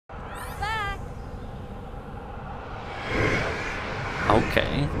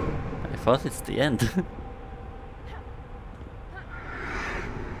Okay. I thought it's the end.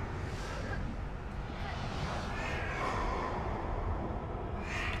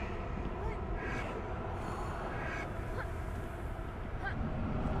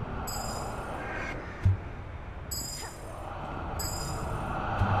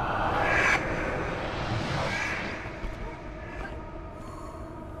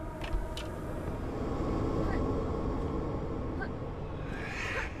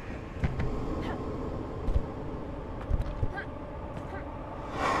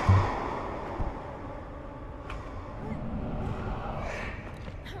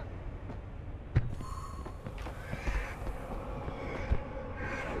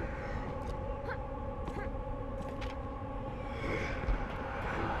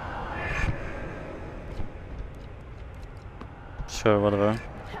 Sure, whatever.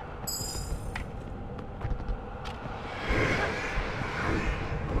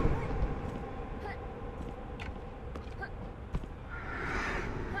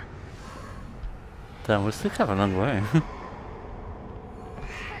 Damn, we still have a long way.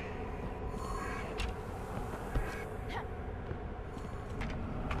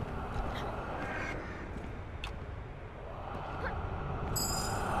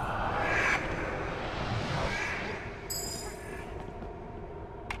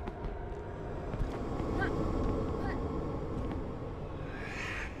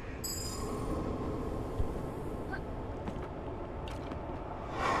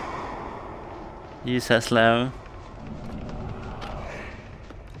 Use that slow.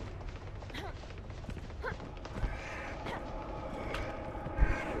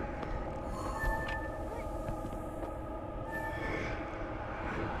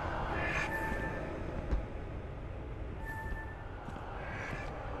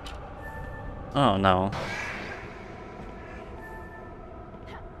 Oh no.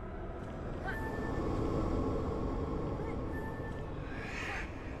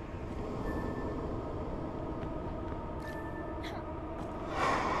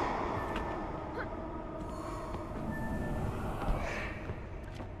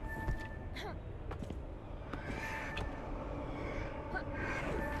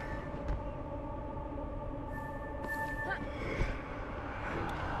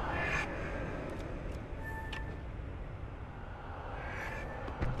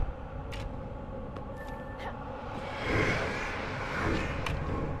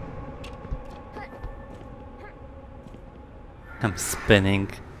 I'm spinning.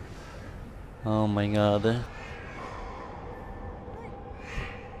 Oh my god.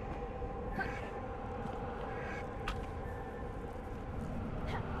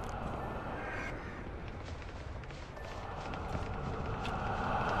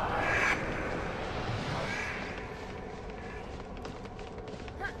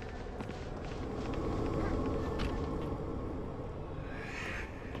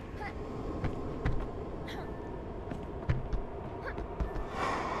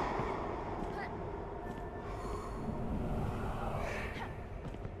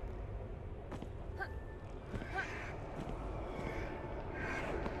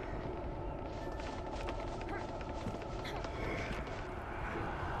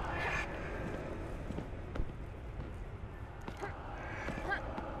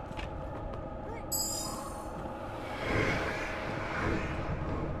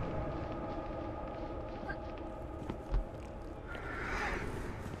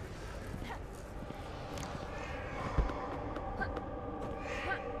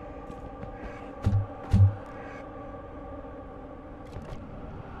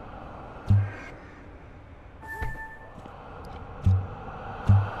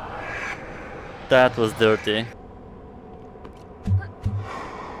 That was dirty.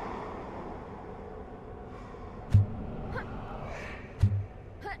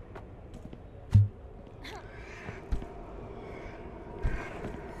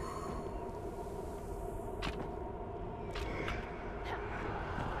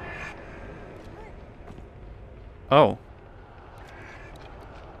 Oh.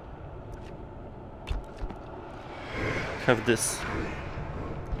 Have this.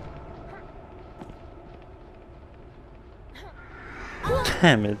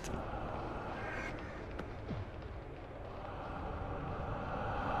 Damn it.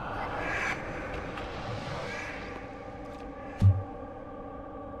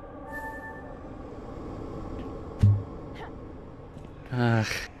 Ugh.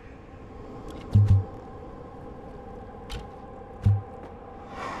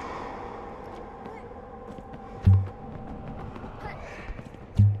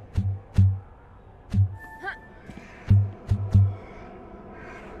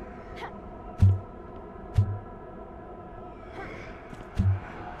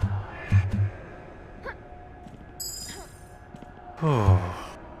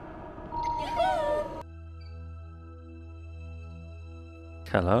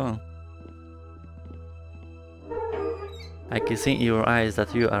 Hello. I can see in your eyes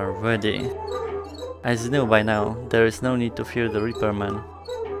that you are ready. As you know by now, there is no need to fear the Reaperman.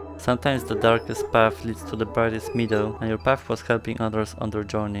 Sometimes the darkest path leads to the brightest middle, and your path was helping others on their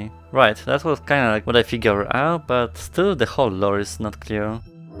journey. Right, that was kinda like what I figured out, but still the whole lore is not clear.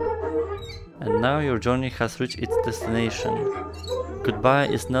 And now your journey has reached its destination. Goodbye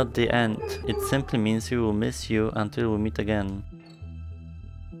is not the end, it simply means we will miss you until we meet again.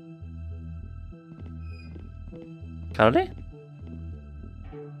 Carly?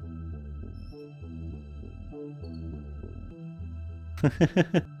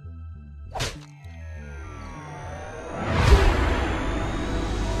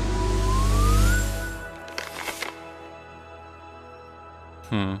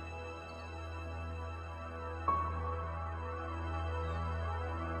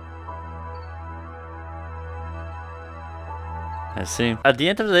 I see. At the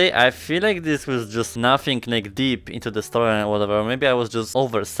end of the day, I feel like this was just nothing like deep into the story and whatever. Maybe I was just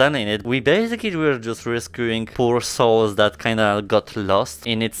overselling it. We basically were just rescuing poor souls that kinda got lost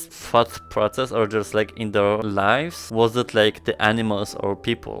in its thought process or just like in their lives. Was it like the animals or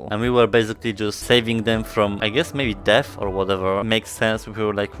people? And we were basically just saving them from, I guess, maybe death or whatever. Makes sense if we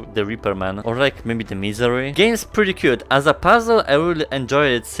were like the Reaperman or like maybe the misery. Game's pretty cute. As a puzzle, I really enjoy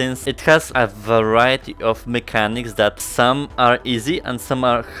it since it has a variety of mechanics that some are easy and some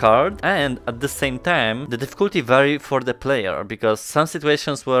are hard, and at the same time the difficulty vary for the player because some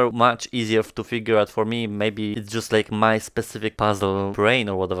situations were much easier to figure out for me. Maybe it's just like my specific puzzle brain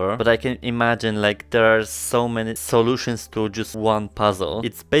or whatever, but I can imagine like there are so many solutions to just one puzzle.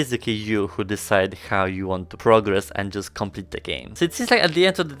 It's basically you who decide how you want to progress and just complete the game. So it seems like at the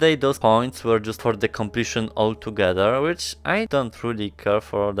end of the day those points were just for the completion altogether, which I don't really care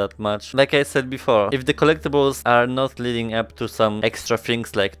for that much. Like I said before, if the collectibles are not leading up to some extra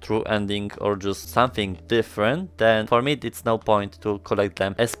things like true ending or just something different, then for me it's no point to collect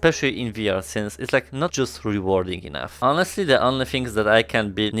them, especially in VR since it's like not just rewarding enough. Honestly, the only things that I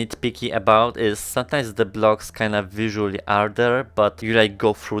can be nitpicky about is sometimes the blocks kind of visually are there, but you like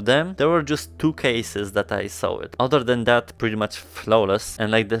go through them. There were just 2 cases that I saw it. Other than that, pretty much flawless, and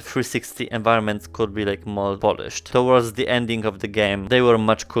like the 360 environments could be like more polished. Towards the ending of the game, they were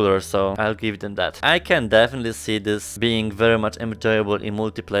much cooler, so I'll give them that. I can definitely see this being very much enjoyable in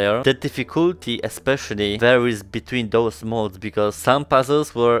multiplayer. The difficulty especially varies between those modes because some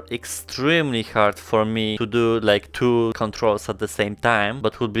puzzles were extremely hard for me to do like 2 controls at the same time,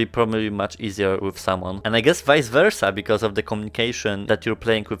 but would be probably much easier with someone. And I guess vice versa because of the communication that you're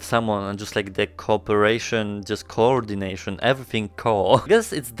playing with someone and just like the cooperation, just coordination, everything I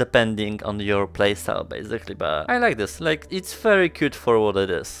guess it's depending on your playstyle basically, but I like this. Like it's very cute for what it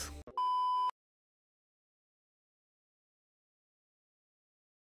is.